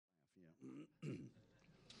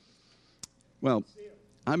Well,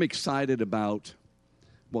 I'm excited about,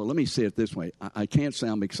 well, let me say it this way. I can't say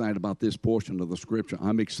I'm excited about this portion of the Scripture.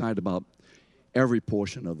 I'm excited about every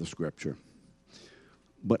portion of the Scripture.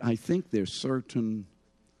 But I think there's certain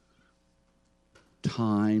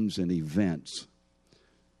times and events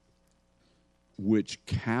which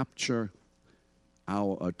capture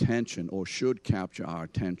our attention, or should capture our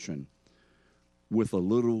attention, with a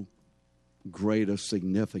little greater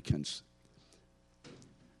significance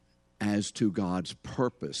as to God's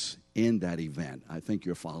purpose in that event. I think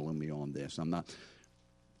you're following me on this. I'm not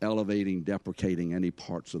elevating, deprecating any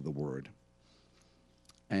parts of the word.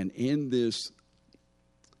 And in this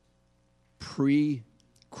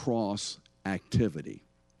pre-cross activity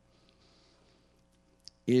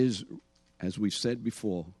is, as we said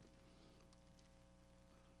before,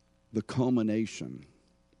 the culmination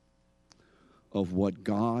of what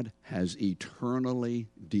God has eternally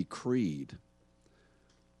decreed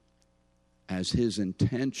as his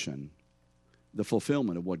intention, the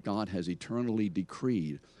fulfillment of what God has eternally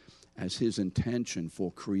decreed as his intention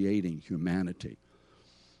for creating humanity.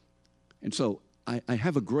 And so I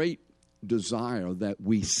have a great desire that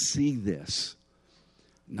we see this,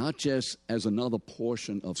 not just as another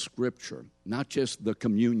portion of Scripture, not just the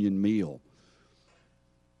communion meal,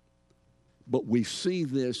 but we see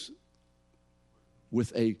this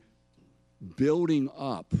with a building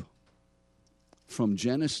up from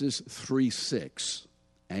Genesis 3:6,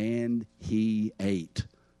 and he ate.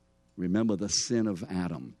 Remember the sin of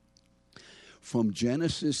Adam. From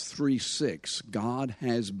Genesis 3:6, God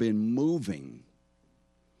has been moving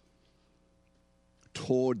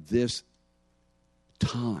toward this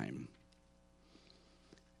time.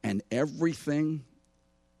 And everything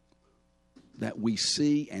that we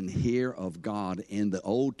see and hear of God in the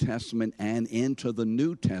Old Testament and into the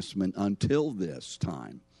New Testament until this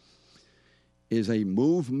time is a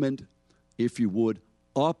movement, if you would,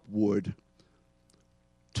 upward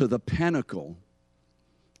to the pinnacle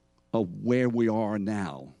of where we are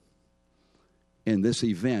now in this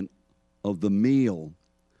event of the meal,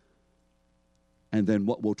 and then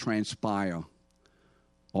what will transpire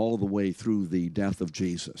all the way through the death of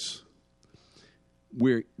Jesus.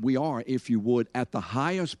 We are, if you would, at the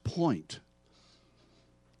highest point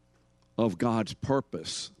of God's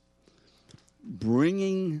purpose,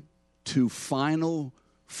 bringing to final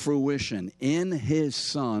fruition in his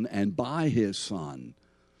Son and by his Son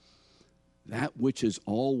that which has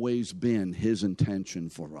always been his intention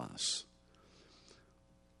for us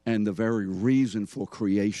and the very reason for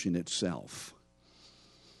creation itself.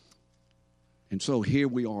 And so here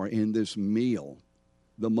we are in this meal,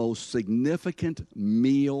 the most significant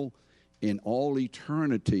meal in all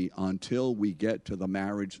eternity until we get to the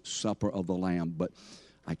marriage supper of the Lamb. But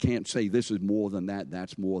I can't say this is more than that,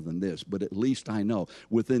 that's more than this. But at least I know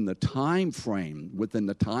within the time frame, within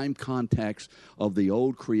the time context of the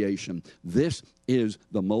old creation, this is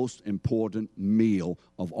the most important meal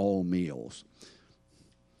of all meals.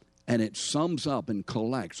 And it sums up and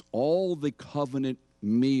collects all the covenant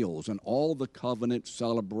meals and all the covenant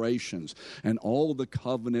celebrations and all the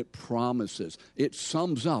covenant promises. It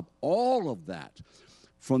sums up all of that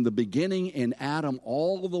from the beginning in Adam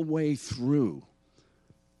all the way through.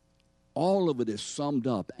 All of it is summed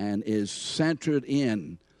up and is centered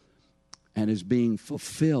in and is being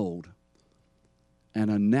fulfilled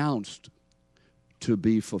and announced to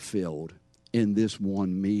be fulfilled in this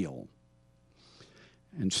one meal.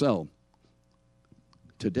 And so,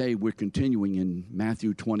 today we're continuing in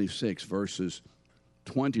Matthew 26, verses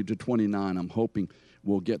 20 to 29. I'm hoping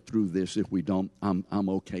we'll get through this. If we don't, I'm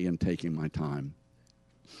okay in taking my time.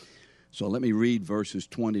 So let me read verses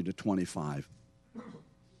 20 to 25.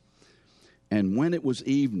 And when it was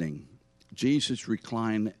evening, Jesus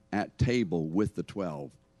reclined at table with the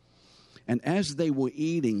 12. And as they were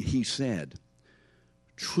eating, he said,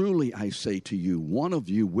 "Truly I say to you, one of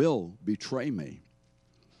you will betray me."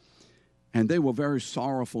 And they were very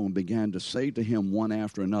sorrowful and began to say to him one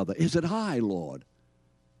after another, "Is it I, Lord?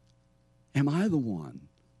 Am I the one?"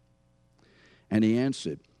 And he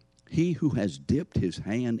answered, "He who has dipped his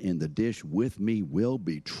hand in the dish with me will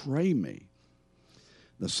betray me.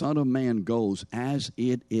 The Son of Man goes as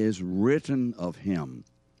it is written of him.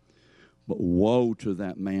 But woe to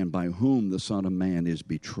that man by whom the Son of Man is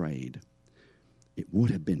betrayed. It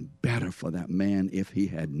would have been better for that man if he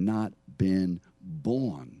had not been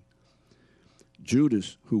born."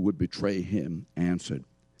 Judas, who would betray him, answered,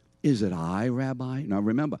 "Is it I, Rabbi?" Now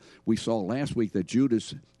remember, we saw last week that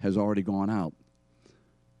Judas has already gone out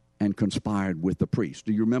and conspired with the priest.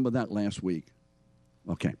 Do you remember that last week?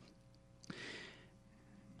 Okay.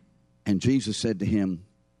 And Jesus said to him,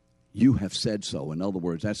 "You have said so." In other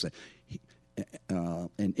words,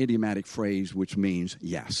 an idiomatic phrase which means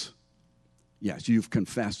yes. Yes, you've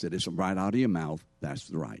confessed it. It's right out of your mouth.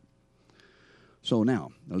 That's right. So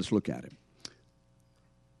now let's look at it.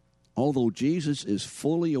 Although Jesus is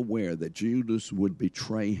fully aware that Judas would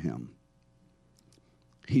betray him,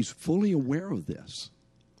 he's fully aware of this.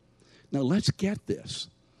 Now let's get this,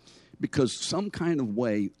 because some kind of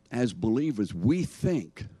way, as believers, we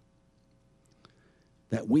think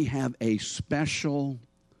that we have a special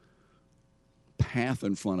path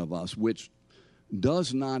in front of us which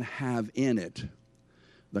does not have in it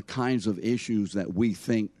the kinds of issues that we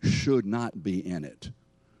think should not be in it.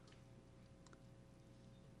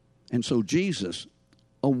 And so Jesus,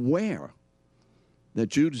 aware that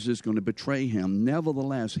Judas is going to betray him,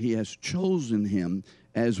 nevertheless, he has chosen him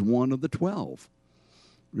as one of the 12.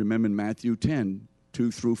 Remember in Matthew 10,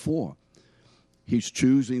 2 through 4. He's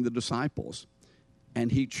choosing the disciples. And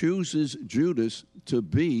he chooses Judas to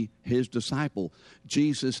be his disciple.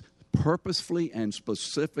 Jesus purposefully and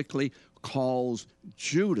specifically calls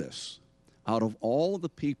Judas, out of all the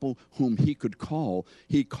people whom he could call,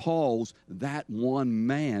 he calls that one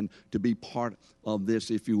man to be part of this,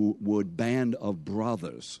 if you would, band of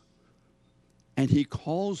brothers. And he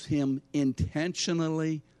calls him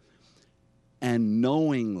intentionally and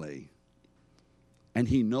knowingly. And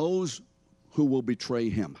he knows who will betray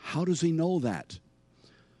him. How does he know that?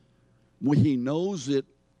 Well, he knows it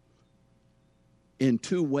in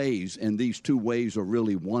two ways, and these two ways are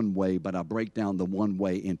really one way, but I break down the one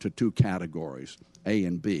way into two categories, A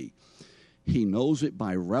and B. He knows it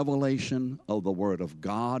by revelation of the Word of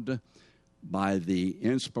God, by the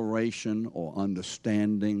inspiration or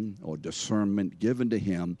understanding or discernment given to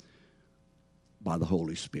him by the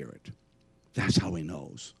Holy Spirit. That's how he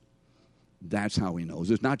knows. That's how he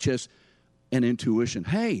knows. It's not just an intuition.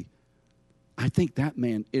 Hey, I think that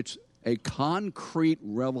man, it's a concrete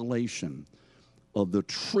revelation of the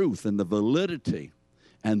truth and the validity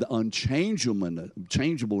and the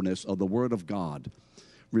unchangeableness of the Word of God.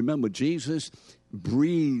 Remember, Jesus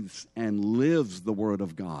breathes and lives the Word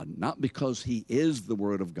of God, not because he is the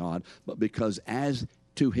Word of God, but because as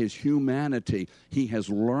to his humanity, he has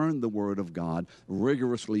learned the Word of God,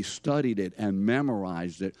 rigorously studied it, and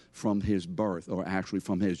memorized it from his birth, or actually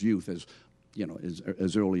from his youth, as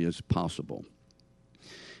early as possible.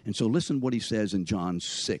 And so listen what he says in John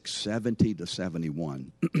 6, 70 to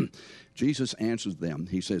 71. Jesus answers them.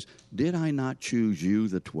 He says, "Did I not choose you,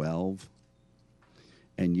 the 12?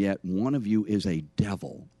 And yet one of you is a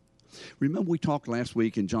devil." Remember we talked last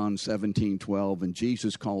week in John 17:12, and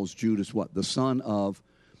Jesus calls Judas what? The son of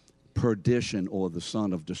perdition, or the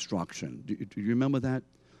son of destruction. Do you remember that?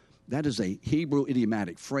 That is a Hebrew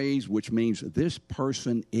idiomatic phrase which means this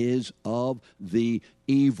person is of the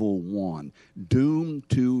evil one, doomed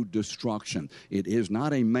to destruction. It is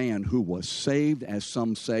not a man who was saved, as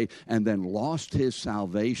some say, and then lost his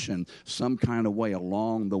salvation some kind of way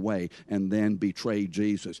along the way and then betrayed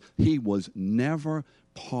Jesus. He was never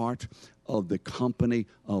part of the company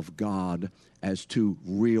of God as to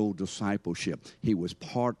real discipleship. He was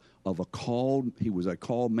part of a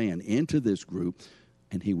called man into this group,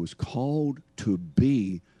 and he was called to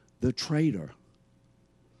be the traitor.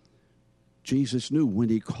 Jesus knew when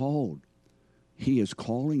he called, he is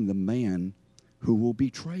calling the man who will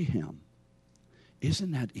betray him.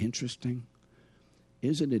 Isn't that interesting?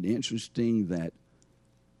 Isn't it interesting that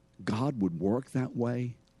God would work that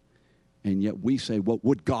way? And yet we say, well,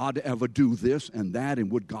 would God ever do this and that?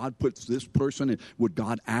 And would God put this person in? Would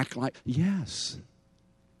God act like? Yes.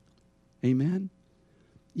 Amen?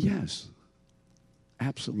 Yes.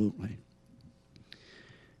 Absolutely.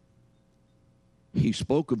 He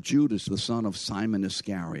spoke of Judas, the son of Simon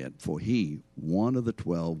Iscariot, for he, one of the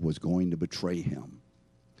 12, was going to betray him.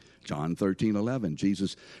 John 13:11,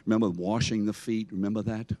 Jesus, remember washing the feet? Remember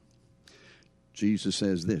that? Jesus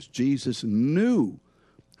says this, Jesus knew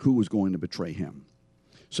who was going to betray him.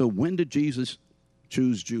 So when did Jesus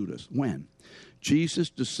choose Judas? When? Jesus'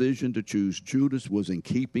 decision to choose Judas was in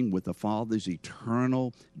keeping with the Father's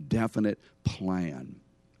eternal, definite plan.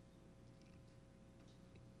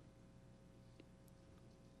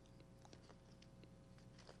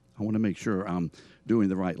 I want to make sure I'm doing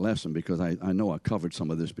the right lesson, because I know I covered some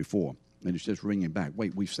of this before, and it's just ringing back.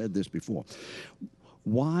 Wait, we've said this before.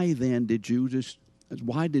 Why then did Jesus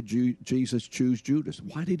choose Judas?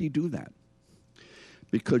 Why did he do that?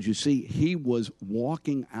 Because you see, he was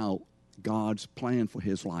walking out God's plan for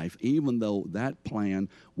his life, even though that plan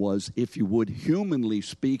was, if you would, humanly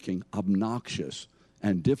speaking, obnoxious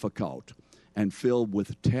and difficult and filled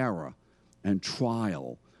with terror and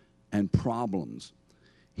trial and problems.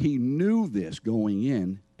 He knew this going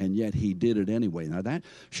in, and yet he did it anyway. Now that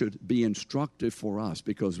should be instructive for us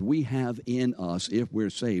because we have in us, if we're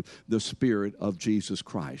saved, the Spirit of Jesus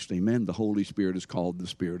Christ. Amen? The Holy Spirit is called the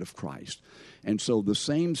Spirit of Christ. And so the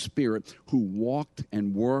same Spirit who walked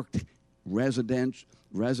and worked resident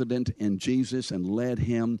in Jesus and led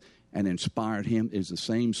him and inspired him is the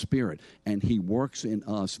same Spirit. And he works in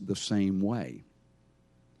us the same way.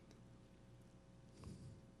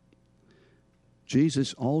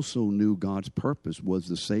 Jesus also knew God's purpose was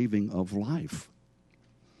the saving of life.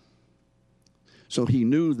 So he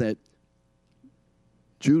knew that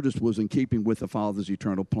Judas was in keeping with the Father's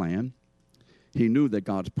eternal plan. He knew that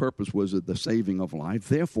God's purpose was the saving of life.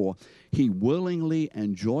 Therefore, he willingly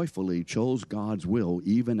and joyfully chose God's will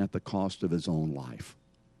even at the cost of his own life.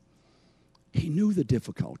 He knew the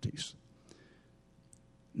difficulties.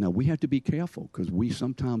 Now, we have to be careful because we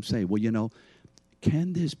sometimes say, well, you know,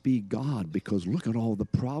 can this be God? Because look at all the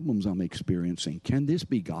problems I'm experiencing. Can this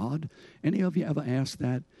be God? Any of you ever asked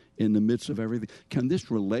that in the midst of everything? Can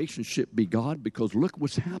this relationship be God? Because look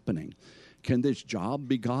what's happening. Can this job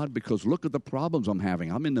be God? Because look at the problems I'm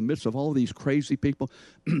having. I'm in the midst of all these crazy people.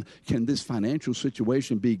 Can this financial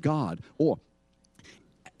situation be God? Or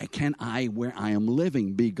can I, where I am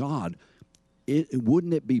living, be God?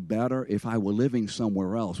 Wouldn't it be better if I were living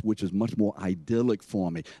somewhere else, which is much more idyllic for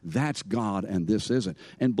me? That's God, and this isn't.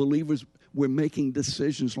 And believers, we're making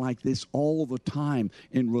decisions like this all the time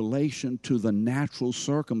in relation to the natural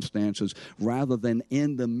circumstances rather than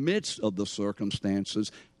in the midst of the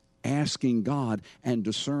circumstances, asking God and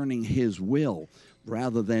discerning his will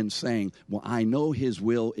rather than saying, well, I know his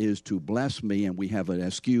will is to bless me, and we have an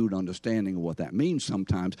skewed understanding of what that means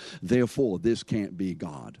sometimes. Therefore, this can't be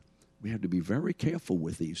God. We have to be very careful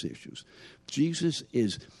with these issues. Jesus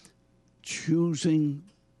is choosing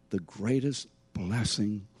the greatest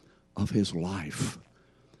blessing of his life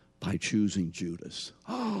by choosing Judas.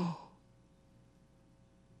 Oh,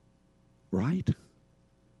 right?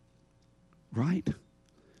 Right?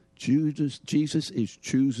 Jesus is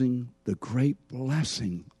choosing the great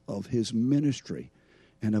blessing of his ministry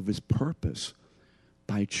and of his purpose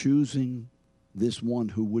by choosing this one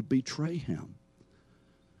who would betray him.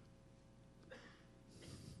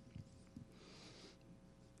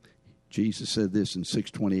 Jesus said this in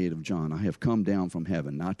 6:28 of John, I have come down from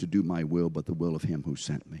heaven not to do my will, but the will of him who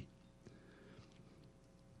sent me.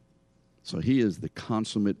 So he is the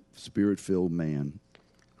consummate Spirit-filled man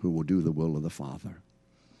who will do the will of the Father.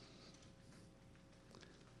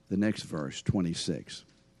 The next verse, 26.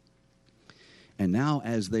 And now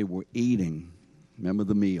as they were eating, remember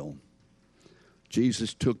the meal,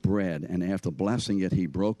 Jesus took bread, and after blessing it, he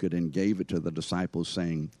broke it and gave it to the disciples,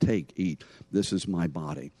 saying, take, eat, this is my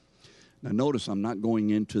body. Now, notice I'm not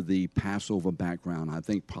going into the Passover background. I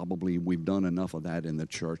think probably we've done enough of that in the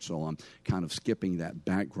church, so I'm kind of skipping that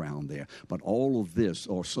background there. But all of this,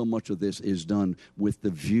 or so much of this, is done with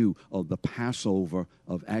the view of the Passover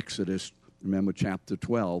of Exodus, remember chapter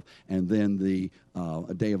 12, and then the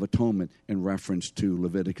Day of Atonement in reference to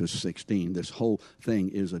Leviticus 16. This whole thing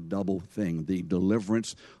is a double thing. The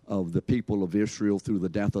deliverance of the people of Israel through the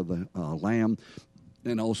death of the lamb,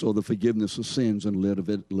 and also the forgiveness of sins in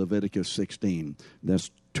Leviticus 16. That's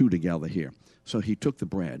two together here. So he took the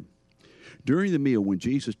bread. During the meal, when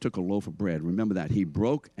Jesus took a loaf of bread, remember that, he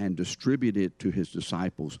broke and distributed it to his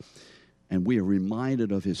disciples. And we are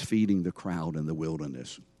reminded of his feeding the crowd in the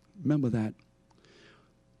wilderness. Remember that?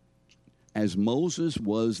 As Moses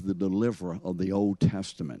was the deliverer of the Old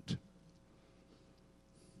Testament,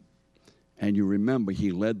 and you remember he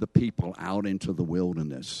led the people out into the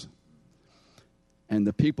wilderness. And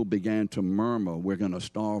the people began to murmur, we're going to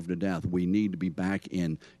starve to death. We need to be back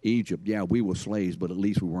in Egypt. Yeah, we were slaves, but at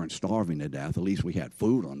least we weren't starving to death. At least we had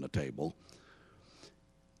food on the table.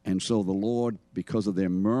 And so the Lord, because of their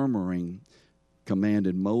murmuring,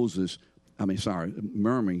 commanded murmuring,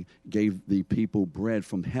 gave the people bread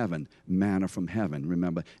from heaven, manna from heaven,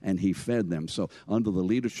 remember, and he fed them. So under the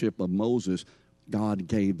leadership of Moses, God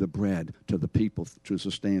gave the bread to the people to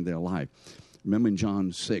sustain their life. Remember in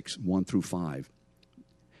John 6, 1 through 5.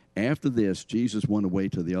 After this, Jesus went away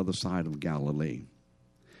to the other side of Galilee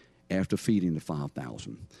after feeding the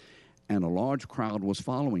 5,000. And a large crowd was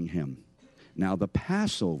following him. Now the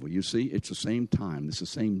Passover, you see, it's the same time. It's the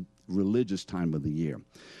same religious time of the year,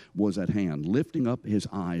 was at hand. Lifting up his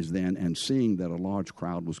eyes then and seeing that a large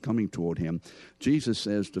crowd was coming toward him, Jesus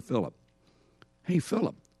says to Philip, hey,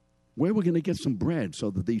 Philip, where are we going to get some bread so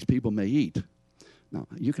that these people may eat? Now,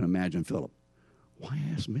 you can imagine Philip. Why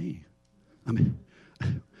ask me? I mean,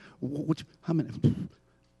 how many?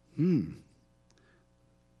 Can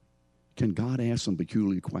God ask some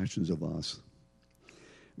peculiar questions of us?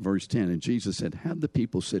 verse 10, and Jesus said, have the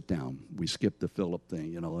people sit down. We skipped the Philip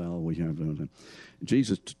thing,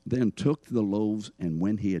 Jesus then took the loaves, and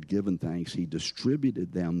when he had given thanks, he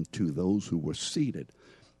distributed them to those who were seated.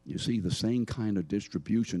 You see, the same kind of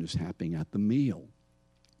distribution is happening at the meal.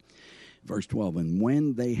 Verse 12, and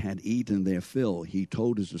when they had eaten their fill, he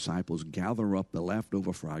told his disciples, gather up the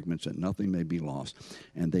leftover fragments that nothing may be lost.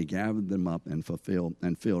 And they gathered them up and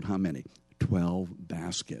filled how many? 12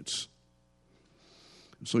 baskets.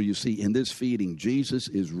 So you see, in this feeding, Jesus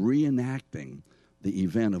is reenacting the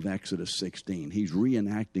event of Exodus 16. He's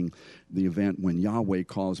reenacting the event when Yahweh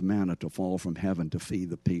caused manna to fall from heaven to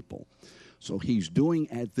feed the people. So he's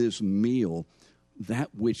doing at this meal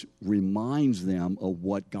that which reminds them of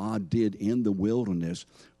what God did in the wilderness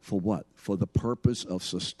for what? For the purpose of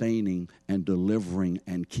sustaining and delivering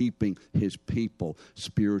and keeping his people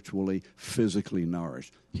spiritually, physically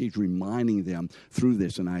nourished. He's reminding them through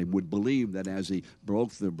this, and I would believe that as he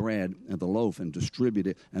broke the bread and the loaf and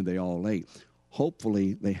distributed it and they all ate,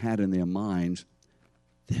 hopefully they had in their minds,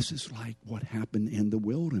 this is like what happened in the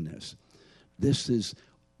wilderness. This is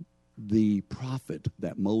the prophet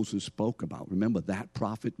that Moses spoke about. Remember that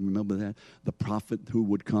prophet? Remember that? The prophet who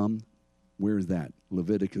would come? Where is that?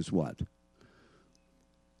 Leviticus what?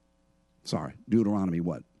 Deuteronomy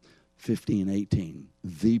what? 15:18.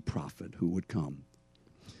 The prophet who would come.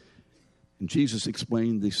 And Jesus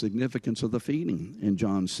explained the significance of the feeding in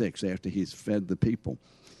John 6 after he's fed the people.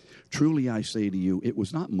 Truly I say to you, it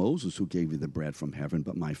was not Moses who gave you the bread from heaven,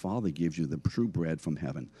 but my Father gives you the true bread from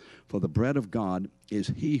heaven. For the bread of God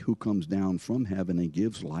is he who comes down from heaven and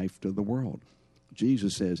gives life to the world.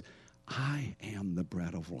 Jesus says, I am the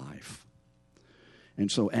bread of life. And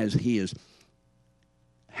so as he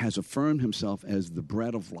has affirmed himself as the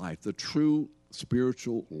bread of life, the true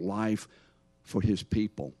spiritual life for his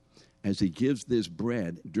people, as he gives this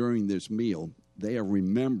bread during this meal, they are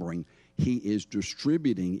remembering he is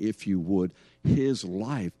distributing, if you would, his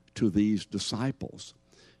life to these disciples.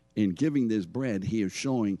 In giving this bread, he is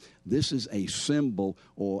showing this is a symbol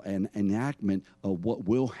or an enactment of what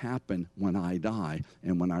will happen when I die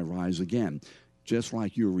and when I rise again. Just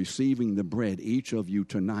like you're receiving the bread, each of you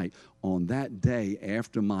tonight, on that day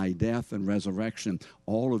after my death and resurrection,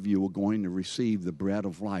 all of you are going to receive the bread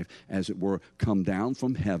of life, as it were, come down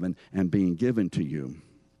from heaven and being given to you.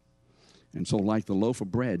 And so like the loaf of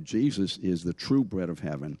bread, Jesus is the true bread of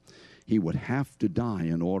heaven. He would have to die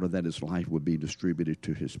in order that his life would be distributed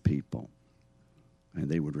to his people. And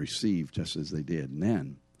they would receive just as they did. And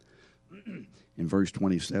then, in verse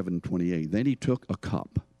 27 and 28, then he took a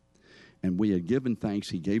cup, and we had given thanks.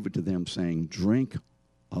 He gave it to them, saying, drink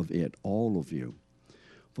of it, all of you.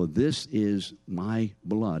 For this is my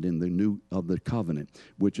blood in the new of the covenant,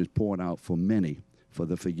 which is poured out for many for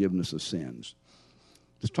the forgiveness of sins.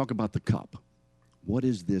 Let's talk about the cup. What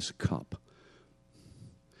is this cup?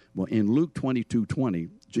 Well, in Luke 22:20,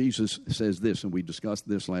 Jesus says this, and we discussed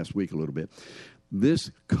this last week a little bit.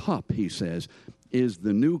 This cup, he says, is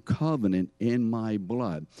the new covenant in my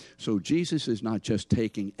blood. So Jesus is not just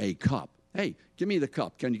taking a cup. Hey, give me the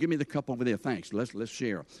cup. Can you give me the cup over there? Thanks. Let's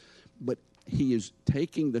share. But he is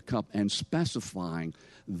taking the cup and specifying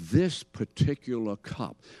this particular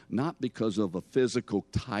cup, not because of a physical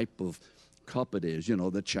type of cup it is,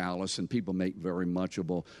 the chalice, and people make very much of,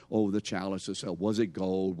 the chalice itself. Was it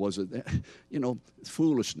gold? Was it,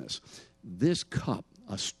 foolishness. This cup,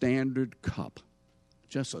 a standard cup,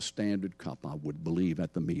 just a standard cup, I would believe,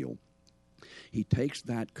 at the meal. He takes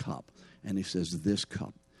that cup and he says, this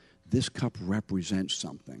cup represents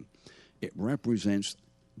something. It represents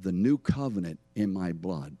the new covenant in my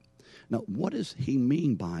blood. Now, what does he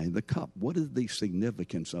mean by the cup? What is the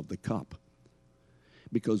significance of the cup?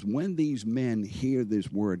 Because when these men hear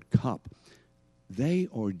this word cup, they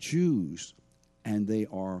are Jews, and they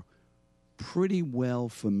are pretty well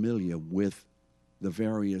familiar with the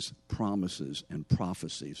various promises and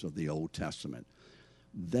prophecies of the Old Testament.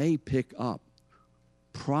 They pick up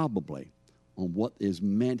probably on what is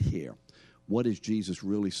meant here. What is Jesus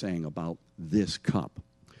really saying about this cup?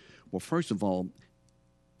 Well, first of all,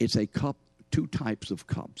 it's a cup. Two types of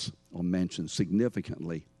cups are mentioned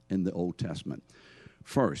significantly in the Old Testament.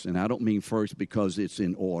 First, and I don't mean first because it's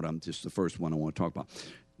in order. I'm just the first one I want to talk about.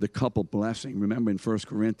 The cup of blessing. Remember in 1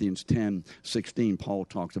 Corinthians 10:16, Paul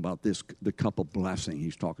talks about this, the cup of blessing.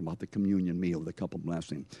 He's talking about the communion meal, the cup of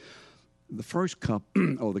blessing. The first cup,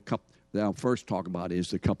 or the cup that I'll first talk about is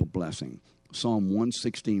the cup of blessing. Psalm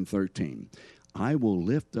 116:13. I will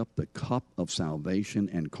lift up the cup of salvation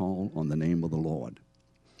and call on the name of the Lord.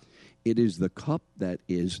 It is the cup that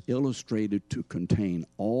is illustrated to contain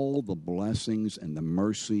all the blessings and the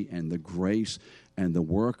mercy and the grace and the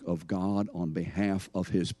work of God on behalf of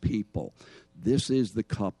his people. This is the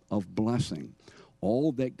cup of blessing.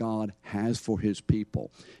 All that God has for his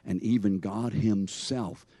people, and even God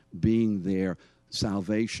himself being their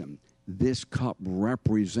salvation. This cup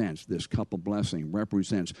of blessing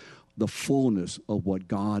represents the fullness of what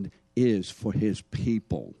God is for his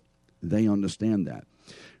people. They understand that.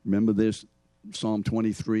 Remember this, Psalm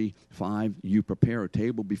 23:5, you prepare a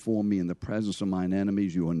table before me in the presence of mine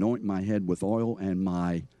enemies. You anoint my head with oil, and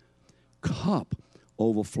my cup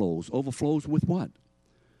overflows. Overflows with what?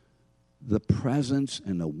 The presence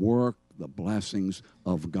and the work, the blessings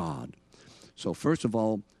of God. So first of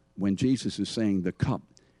all, when Jesus is saying the cup,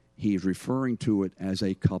 he is referring to it as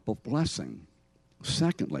a cup of blessing.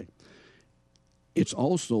 Secondly, it's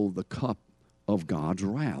also the cup of God's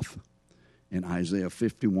wrath. In Isaiah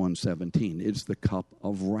 51:17, it's the cup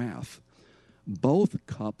of wrath. Both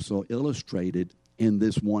cups are illustrated in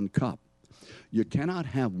this one cup. You cannot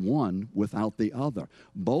have one without the other.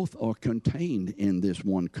 Both are contained in this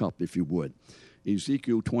one cup, if you would.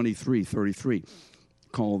 Ezekiel 23:33,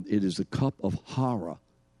 called it is the cup of horror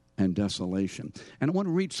and desolation. And I want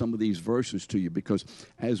to read some of these verses to you because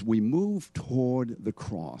as we move toward the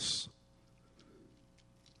cross,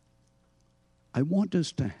 I want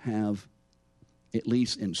us to have, at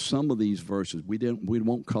least in some of these verses, we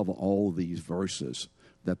won't cover all these verses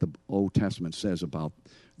that the Old Testament says about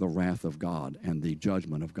the wrath of God and the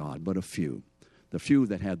judgment of God, but a few. The few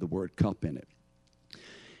that had the word cup in it.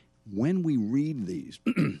 When we read these,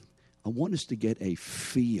 I want us to get a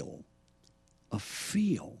feel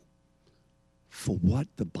for what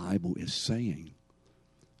the Bible is saying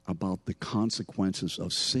about the consequences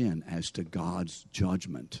of sin as to God's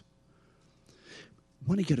judgment. I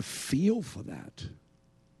want to get a feel for that.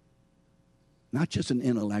 Not just an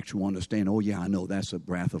intellectual understanding, oh yeah, I know that's the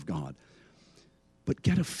wrath of God. But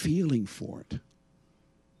get a feeling for it.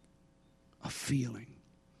 A feeling.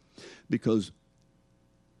 Because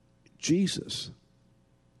Jesus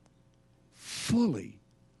fully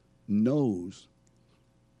knows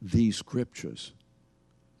these scriptures.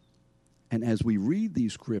 And as we read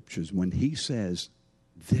these scriptures, when he says,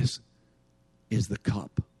 this is the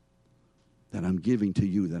cup that I'm giving to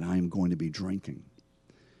you that I am going to be drinking,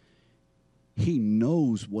 he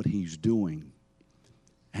knows what he's doing,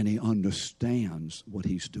 and he understands what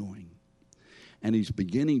he's doing. And he's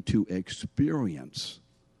beginning to experience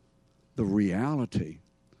the reality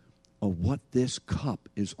of what this cup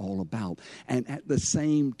is all about. And at the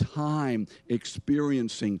same time,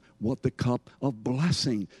 experiencing what the cup of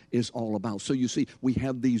blessing is all about. So you see, we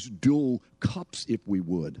have these dual cups, if we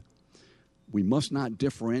would. We must not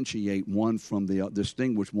differentiate one from the other,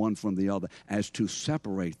 distinguish one from the other as to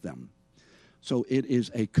separate them. So it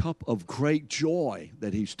is a cup of great joy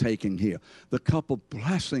that he's taking here. The cup of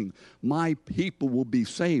blessing, my people will be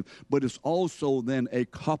saved. But it's also then a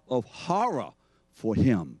cup of horror for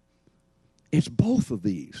him. It's both of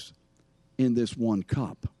these in this one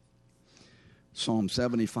cup. Psalm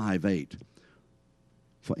 75:8.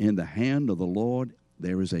 For in the hand of the Lord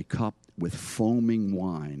there is a cup with foaming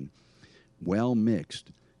wine, well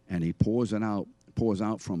mixed, and he pours out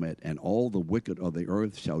from it, and all the wicked of the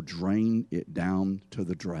earth shall drain it down to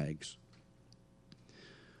the dregs.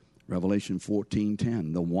 Revelation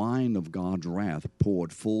 14:10, the wine of God's wrath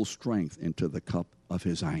poured full strength into the cup of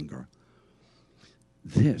his anger.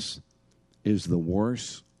 This is the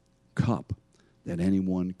worst cup that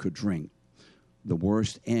anyone could drink, the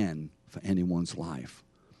worst end for anyone's life.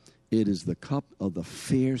 It is the cup of the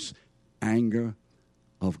fierce anger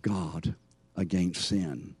of God against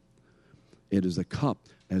sin. It is a cup,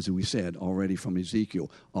 as we said already from Ezekiel,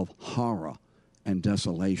 of horror and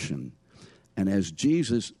desolation. And as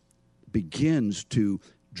Jesus begins to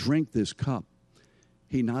drink this cup,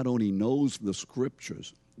 he not only knows the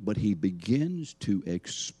scriptures, but he begins to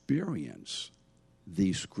experience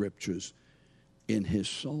these scriptures in his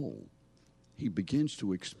soul. He begins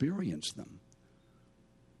to experience them.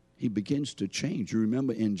 He begins to change. You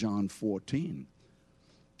remember in John 14,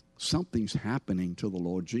 something's happening to the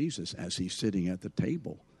Lord Jesus as he's sitting at the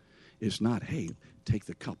table. It's not, hey, take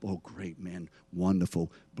the cup. Oh, great, man,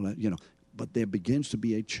 wonderful. But there begins to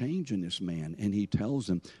be a change in this man. And he tells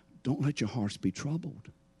them, don't let your hearts be troubled.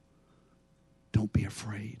 Don't be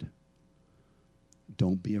afraid.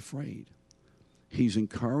 Don't be afraid. He's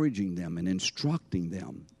encouraging them and instructing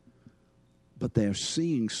them. But they're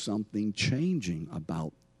seeing something changing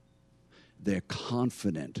about their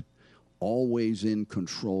confident, always in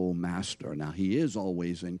control master. Now, he is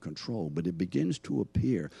always in control, but it begins to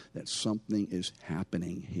appear that something is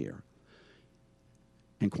happening here.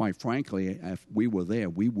 And quite frankly, if we were there,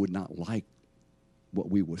 we would not like what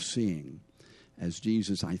we were seeing. As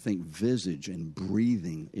Jesus, I think, visage and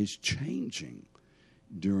breathing is changing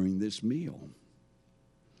during this meal.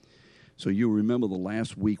 So you remember the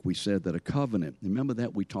last week we said that a covenant, remember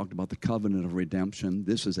that we talked about the covenant of redemption?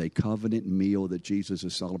 This is a covenant meal that Jesus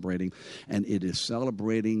is celebrating, and it is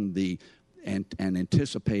celebrating and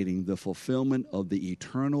anticipating the fulfillment of the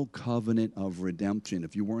eternal covenant of redemption.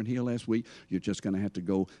 If you weren't here last week, you're just going to have to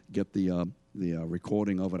go get the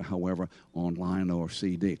recording of it, however, online or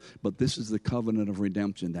CD. But this is the covenant of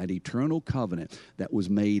redemption, that eternal covenant that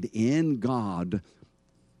was made in God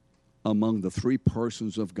among the three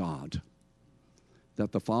persons of God,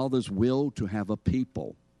 that the Father's will to have a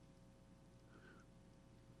people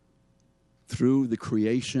through the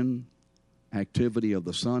creation activity of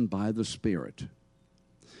the Son by the Spirit,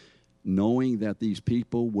 knowing that these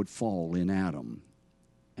people would fall in Adam,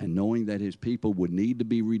 and knowing that his people would need to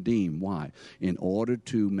be redeemed. Why? In order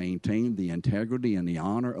to maintain the integrity and the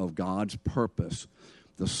honor of God's purpose,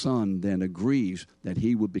 the Son then agrees that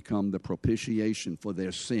he would become the propitiation for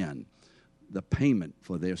their sin, the payment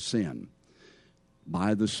for their sin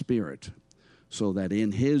by the Spirit, so that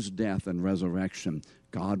in his death and resurrection,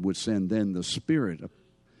 God would send then the Spirit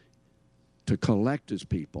to collect his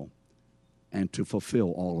people and to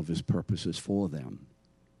fulfill all of his purposes for them.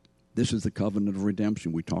 This is the covenant of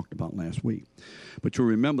redemption we talked about last week. But you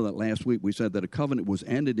remember that last week we said that a covenant was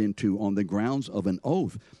entered into on the grounds of an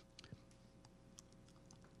oath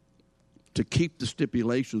to keep the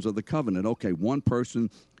stipulations of the covenant. Okay, one person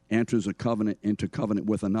enters into covenant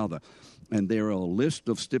with another, and there are a list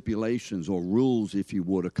of stipulations or rules, if you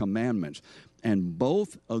would, or commandments, and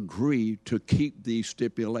both agree to keep these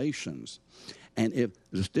stipulations. And if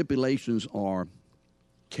the stipulations are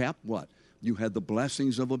kept, what? You had the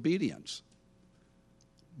blessings of obedience.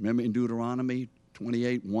 Remember in Deuteronomy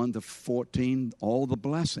 28, 1 to 14, all the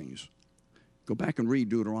blessings. Go back and read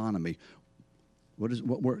Deuteronomy.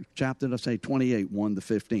 What chapter did I say? 28, 1 to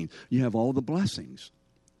 15. You have all the blessings.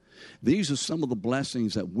 These are some of the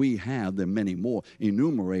blessings that we have, there are many more,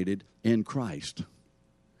 enumerated in Christ.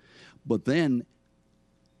 But then,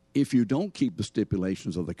 if you don't keep the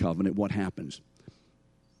stipulations of the covenant, what happens?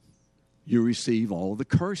 You receive all the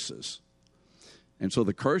curses. And so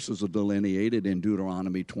the curses are delineated in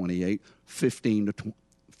Deuteronomy 28, 15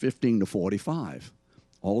 to 45.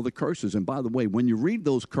 All the curses. And by the way, when you read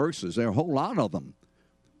those curses, there are a whole lot of them.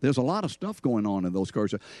 There's a lot of stuff going on in those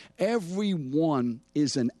curses. Every one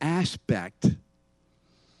is an aspect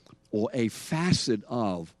or a facet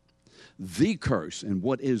of the curse. And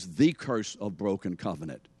what is the curse of broken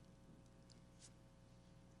covenant?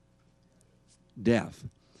 Death.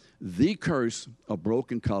 The curse of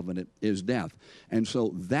broken covenant is death. And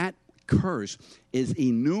so that curse is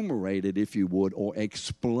enumerated, if you would, or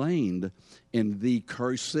explained in the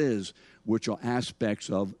curses, which are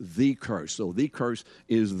aspects of the curse. So the curse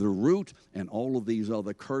is the root, and all of these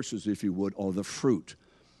other curses, if you would, are the fruit.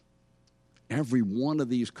 Every one of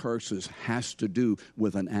these curses has to do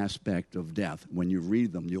with an aspect of death. When you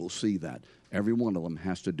read them, you'll see that. Every one of them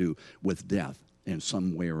has to do with death in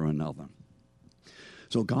some way or another.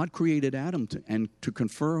 So God created Adam to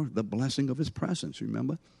confer the blessing of his presence,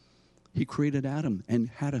 remember? He created Adam and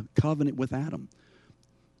had a covenant with Adam.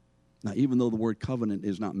 Now, even though the word covenant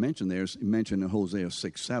is not mentioned there, it's mentioned in Hosea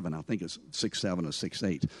 6:7. I think it's 6:7 or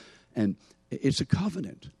 6:8. And it's a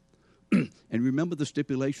covenant. And remember the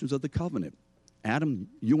stipulations of the covenant. Adam,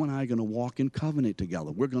 you and I are going to walk in covenant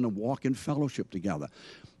together. We're going to walk in fellowship together.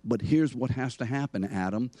 But here's what has to happen,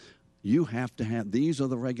 Adam. You have to have, these are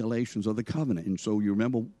the regulations of the covenant. And so you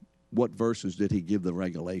remember what verses did he give the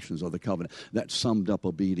regulations of the covenant? That summed up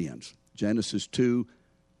obedience. Genesis 2,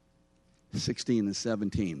 16 and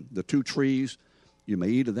 17. The two trees, you may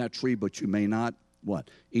eat of that tree, but you may not, what?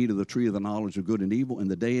 Eat of the tree of the knowledge of good and evil, and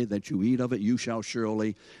the day that you eat of it, you shall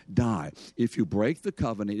surely die. If you break the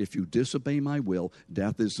covenant, if you disobey my will,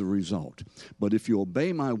 death is the result. But if you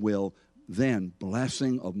obey my will, then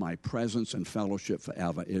blessing of my presence and fellowship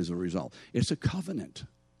forever is the result. It's a covenant.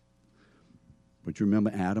 But you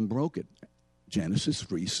remember Adam broke it. Genesis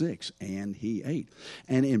 3:6, and he ate.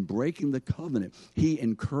 And in breaking the covenant, he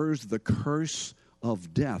incurs the curse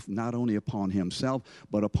of death, not only upon himself,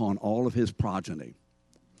 but upon all of his progeny,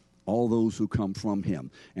 all those who come from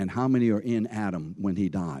him. And how many are in Adam when he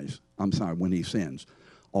dies? When he sins?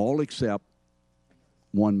 All except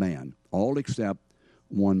one man. All except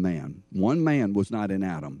one man. One man was not in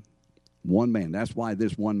Adam. One man. That's why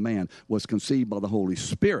this one man was conceived by the Holy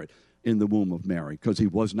Spirit in the womb of Mary, because he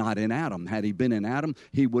was not in Adam. Had he been in Adam,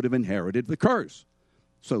 he would have inherited the curse.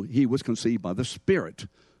 So he was conceived by the Spirit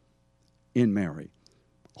in Mary.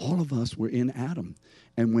 All of us were in Adam.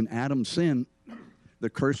 And when Adam sinned, the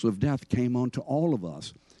curse of death came onto all of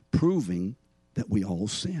us, proving that we all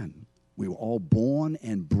sin. We were all born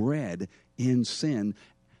and bred in sin.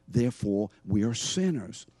 Therefore, we are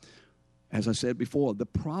sinners. As I said before, the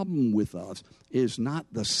problem with us is not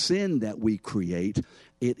the sin that we create.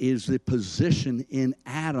 It is the position in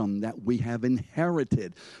Adam that we have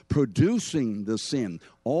inherited, producing the sin.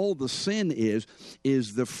 All the sin is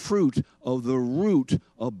the fruit of the root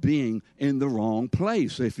of being in the wrong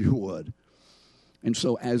place, if you would. And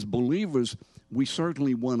so as believers, we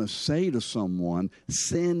certainly want to say to someone,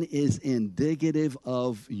 sin is indicative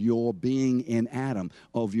of your being in Adam,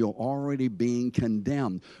 of your already being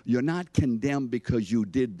condemned. You're not condemned because you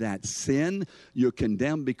did that sin. You're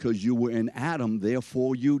condemned because you were in Adam,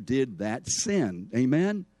 therefore you did that sin.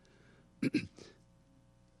 Amen?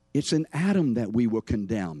 It's in Adam that we were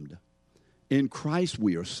condemned. In Christ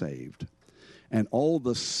we are saved. And all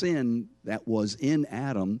the sin that was in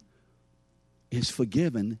Adam is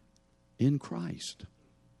forgiven in Christ.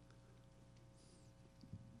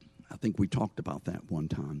 I think we talked about that one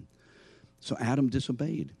time. So Adam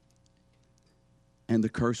disobeyed, and the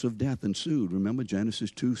curse of death ensued. Remember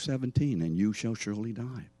Genesis 2:17, and you shall surely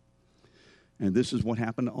die. And this is what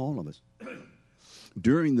happened to all of us.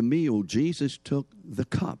 During the meal, Jesus took the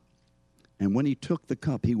cup. And when he took the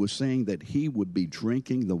cup, he was saying that he would be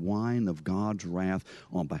drinking the wine of God's wrath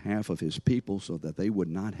on behalf of his people so that they would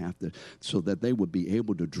not have to, so that they would be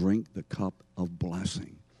able to drink the cup of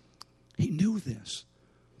blessing. He knew this.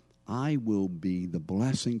 I will be the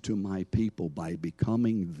blessing to my people by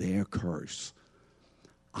becoming their curse.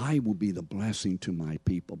 I will be the blessing to my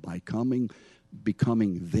people by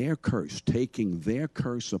becoming their curse, taking their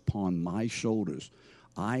curse upon my shoulders.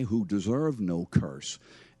 I who deserve no curse,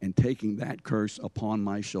 and taking that curse upon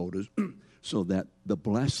my shoulders so that the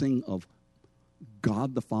blessing of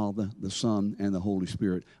God the Father, the Son, and the Holy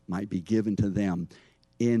Spirit might be given to them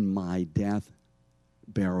in my death,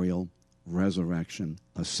 burial, resurrection,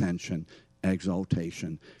 ascension,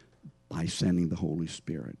 exaltation, by sending the Holy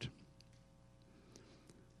Spirit.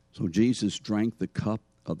 So Jesus drank the cup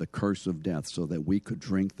of the curse of death so that we could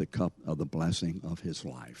drink the cup of the blessing of his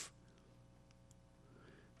life.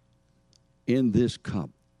 In this cup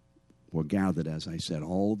were gathered, as I said,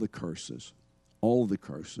 all the curses, all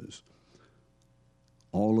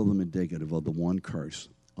of them indicative of the one curse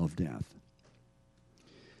of death.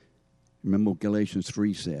 Remember what Galatians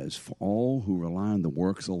 3 says, for all who rely on the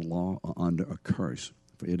works of the law are under a curse.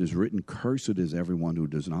 For it is written, cursed is everyone who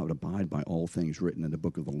does not abide by all things written in the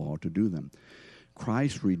book of the law to do them.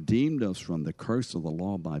 Christ redeemed us from the curse of the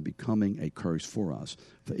law by becoming a curse for us.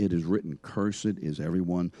 For it is written, cursed is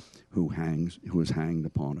everyone who is hanged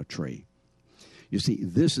upon a tree. You see,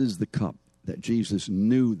 this is the cup that Jesus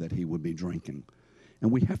knew that he would be drinking.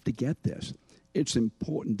 And we have to get this. It's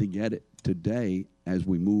important to get it today as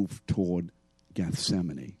we move toward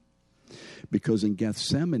Gethsemane. Because in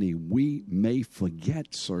Gethsemane, we may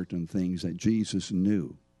forget certain things that Jesus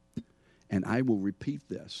knew. And I will repeat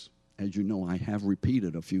this. As you know, I have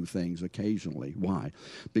repeated a few things occasionally. Why?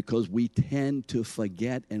 Because we tend to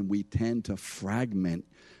forget and we tend to fragment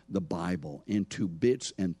the Bible into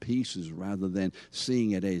bits and pieces rather than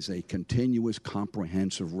seeing it as a continuous,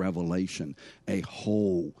 comprehensive revelation, a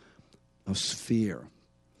whole, a sphere.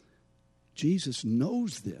 Jesus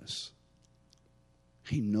knows this.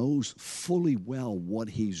 He knows fully well what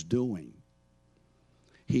he's doing.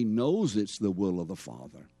 He knows it's the will of the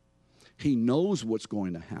Father. He knows what's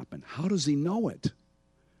going to happen. How does he know it?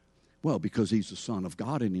 Well, because he's the Son of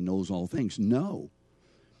God and he knows all things. No.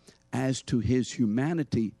 As to his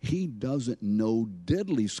humanity, he doesn't know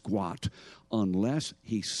diddly squat unless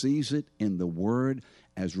he sees it in the Word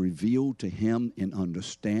as revealed to him in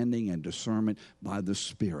understanding and discernment by the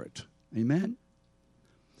Spirit. Amen?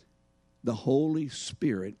 The Holy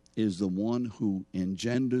Spirit is the one who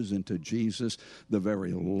engenders into Jesus the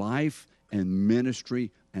very life and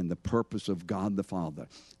ministry and the purpose of God the Father.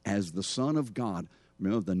 As the Son of God,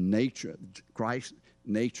 remember the nature, Christ's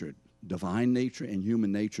nature, divine nature and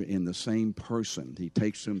human nature in the same person. He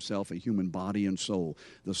takes to himself a human body and soul,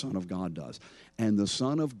 the Son of God does. And the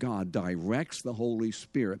Son of God directs the Holy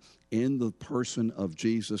Spirit in the person of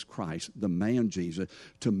Jesus Christ, the man Jesus,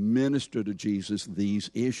 to minister to Jesus these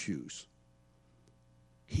issues.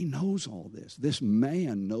 He knows all this. This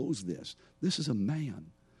man knows this. This is a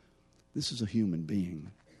man. This is a human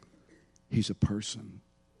being. He's a person.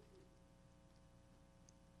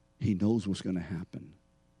 He knows what's going to happen.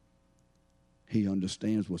 He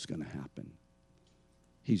understands what's going to happen.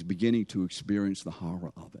 He's beginning to experience the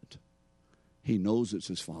horror of it. He knows it's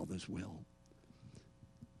his Father's will.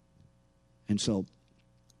 And so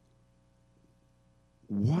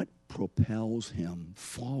what propels him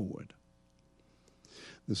forward?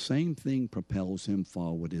 The same thing propels him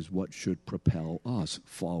forward is what should propel us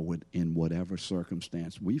forward in whatever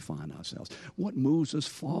circumstance we find ourselves. What moves us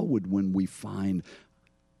forward when we find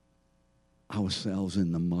ourselves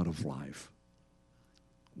in the mud of life?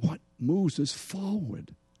 What moves us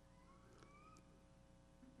forward?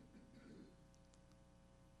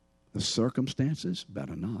 The circumstances?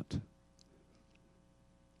 Better not.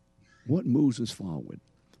 What moves us forward?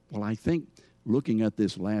 Well, I think looking at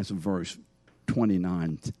this last verse,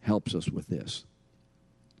 29, helps us with this.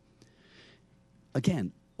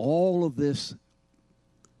 Again, all of this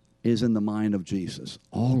is in the mind of Jesus.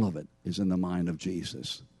 All of it is in the mind of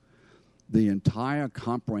Jesus. The entire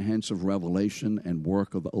comprehensive revelation and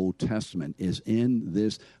work of the Old Testament is in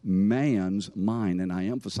this man's mind. And I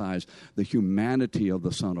emphasize the humanity of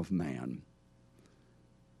the Son of Man.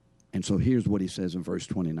 And so here's what he says in verse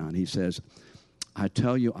 29. He says, I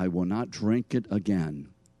tell you, I will not drink it again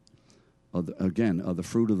of the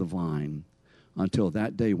fruit of the vine until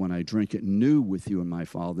that day when I drink it new with you in my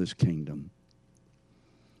Father's kingdom.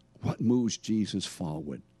 What moves Jesus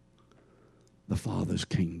forward? The Father's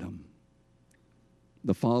kingdom.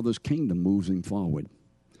 The Father's kingdom moves him forward.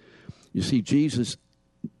 You see, Jesus,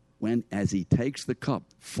 as he takes the cup,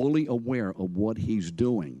 fully aware of what he's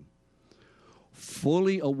doing,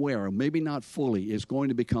 fully aware, maybe not fully, is going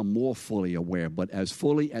to become more fully aware, but as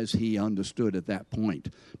fully as he understood at that point,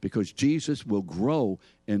 because Jesus will grow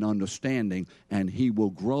in understanding and he will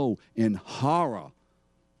grow in horror.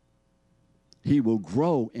 He will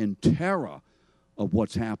grow in terror of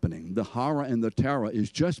what's happening. The horror and the terror is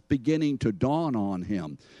just beginning to dawn on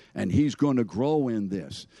him, and he's going to grow in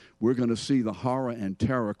this. We're going to see the horror and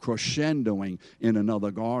terror crescendoing in another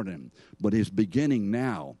garden, but it's beginning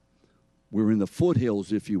now. We're in the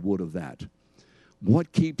foothills, if you would, of that.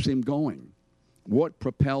 What keeps him going? What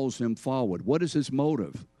propels him forward? What is his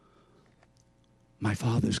motive? My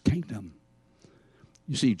Father's kingdom.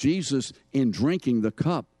 You see, Jesus, in drinking the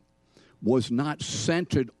cup, was not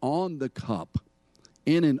centered on the cup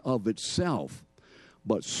in and of itself,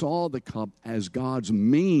 but saw the cup as God's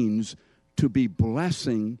means to be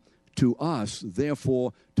blessing to us,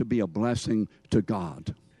 therefore to be a blessing to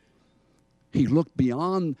God. He looked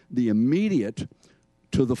beyond the immediate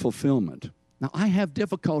to the fulfillment. Now, I have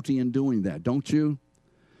difficulty in doing that, don't you?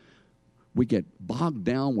 We get bogged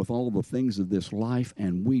down with all the things of this life,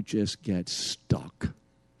 and we just get stuck.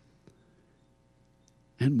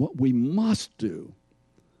 And what we must do,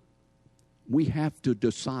 we have to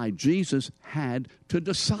decide. Jesus had to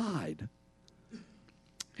decide.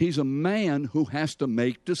 He's a man who has to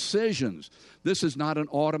make decisions. This is not an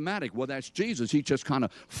automatic. Well, that's Jesus. He just kind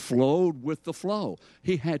of flowed with the flow.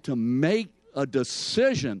 He had to make a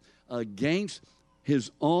decision against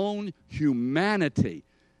his own humanity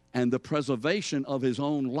and the preservation of his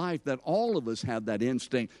own life, that all of us have that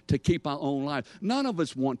instinct to keep our own life. None of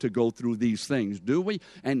us want to go through these things, do we?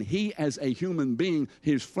 And he, as a human being,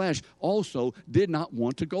 his flesh also did not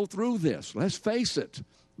want to go through this. Let's face it.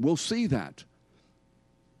 We'll see that.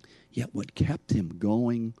 Yet what kept him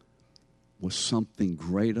going was something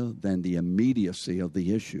greater than the immediacy of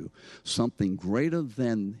the issue, something greater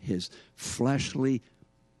than his fleshly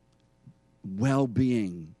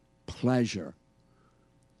well-being, pleasure.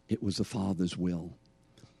 It was the Father's will.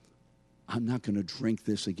 I'm not going to drink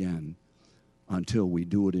this again until we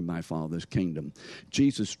do it in my Father's kingdom.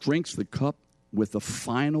 Jesus drinks the cup with the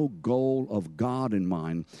final goal of God in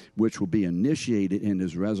mind, which will be initiated in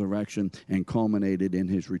his resurrection and culminated in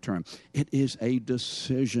his return. It is a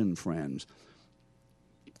decision, friends.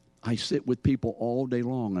 I sit with people all day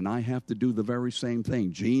long, and I have to do the very same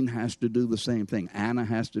thing. Jean has to do the same thing. Anna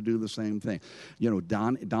has to do the same thing. You know,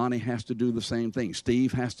 Donnie has to do the same thing.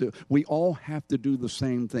 Steve has to. We all have to do the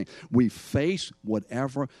same thing. We face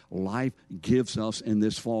whatever life gives us in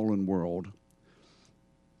this fallen world.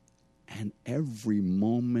 And every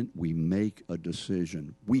moment we make a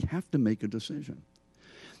decision, we have to make a decision.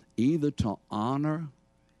 Either to honor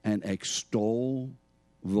and extol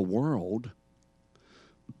the world,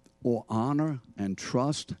 or honor and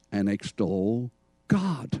trust and extol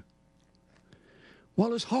God.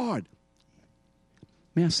 Well, it's hard.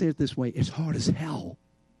 May I say it this way? It's hard as hell.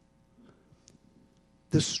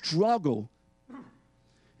 The struggle,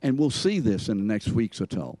 and we'll see this in the next weeks or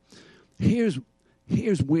so. Here's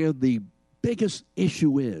where the biggest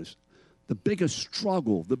issue is. The biggest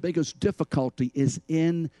struggle, the biggest difficulty is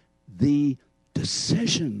in the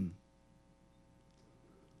decision.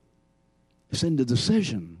 It's in the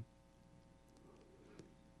decision.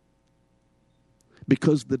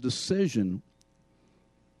 Because the decision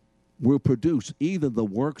will produce either the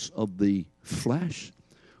works of the flesh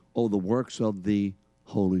or the works of the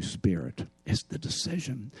Holy Spirit. It's the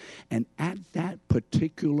decision. And at that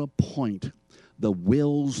particular point, the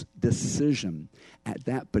will's decision, at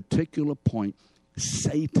that particular point,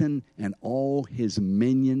 Satan and all his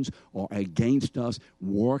minions are against us,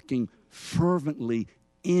 working fervently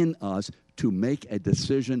in us to make a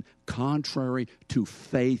decision contrary to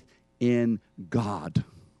faith in God.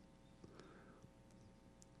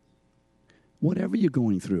 Whatever you're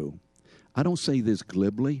going through, I don't say this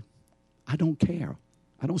glibly. I don't care.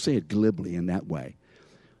 I don't say it glibly in that way.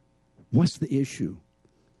 What's the issue?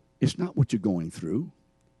 It's not what you're going through.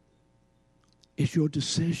 It's your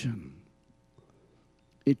decision.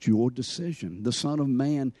 It's your decision. The Son of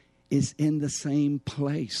Man is in the same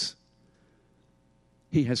place.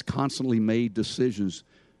 He has constantly made decisions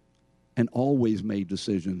and always made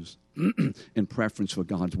decisions in preference for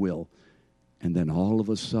God's will. And then all of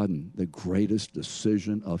a sudden, the greatest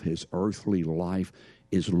decision of his earthly life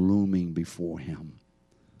is looming before him.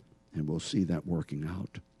 And we'll see that working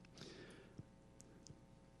out.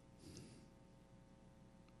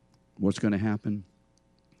 What's going to happen?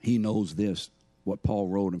 He knows this, what Paul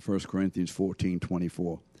wrote in 1 Corinthians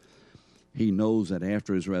 14:24. He knows that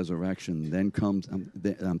after his resurrection, then comes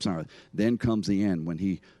the end when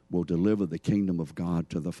he will deliver the kingdom of God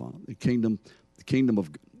to the Father. The kingdom of,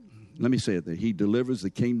 let me say it, that he delivers the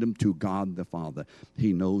kingdom to God the Father.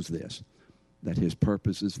 He knows this, that his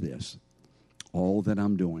purpose is this. All that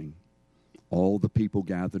I'm doing, all the people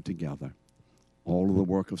gathered together, all of the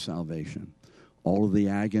work of salvation, all of the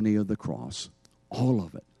agony of the cross, all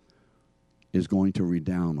of it is going to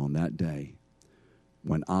redound on that day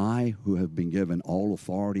when I, who have been given all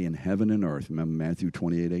authority in heaven and earth, remember Matthew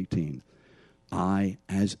 28:18, I,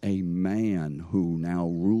 as a man who now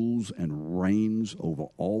rules and reigns over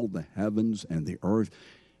all the heavens and the earth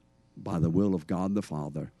by the will of God the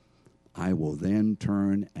Father, I will then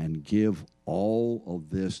turn and give all of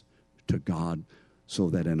this to God so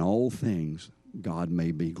that in all things God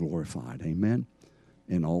may be glorified. Amen?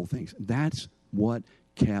 In all things. That's what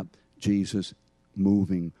kept Jesus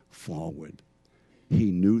moving forward.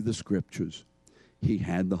 He knew the Scriptures. He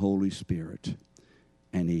had the Holy Spirit.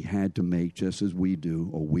 And he had to make, just as we do,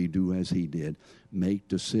 or we do as he did, make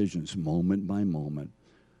decisions moment by moment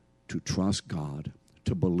to trust God,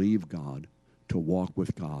 to believe God, to walk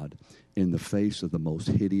with God in the face of the most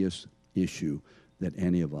hideous issue that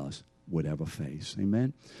any of us would ever face.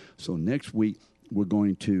 Amen? So next week, we're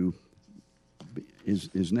going to,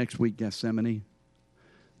 is next week Gethsemane?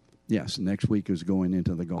 Yes, next week is going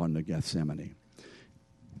into the Garden of Gethsemane.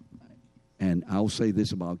 And I'll say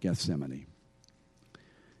this about Gethsemane.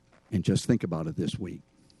 And just think about it this week.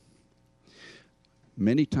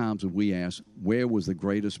 Many times if we ask, where was the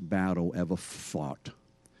greatest battle ever fought?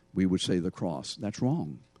 We would say the cross. That's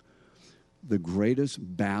wrong. The greatest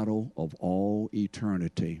battle of all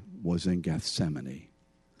eternity was in Gethsemane.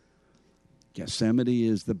 Gethsemane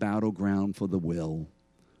is the battleground for the will,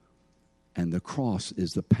 and the cross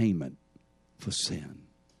is the payment for sin.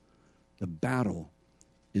 The battle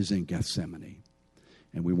is in Gethsemane.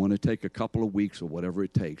 And we want to take a couple of weeks or whatever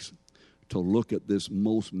it takes to look at this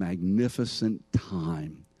most magnificent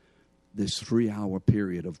time, this 3-hour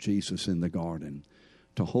period of Jesus in the garden,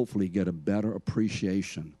 to hopefully get a better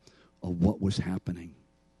appreciation of what was happening.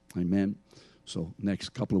 Amen. So next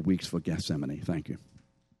couple of weeks for Gethsemane. Thank you.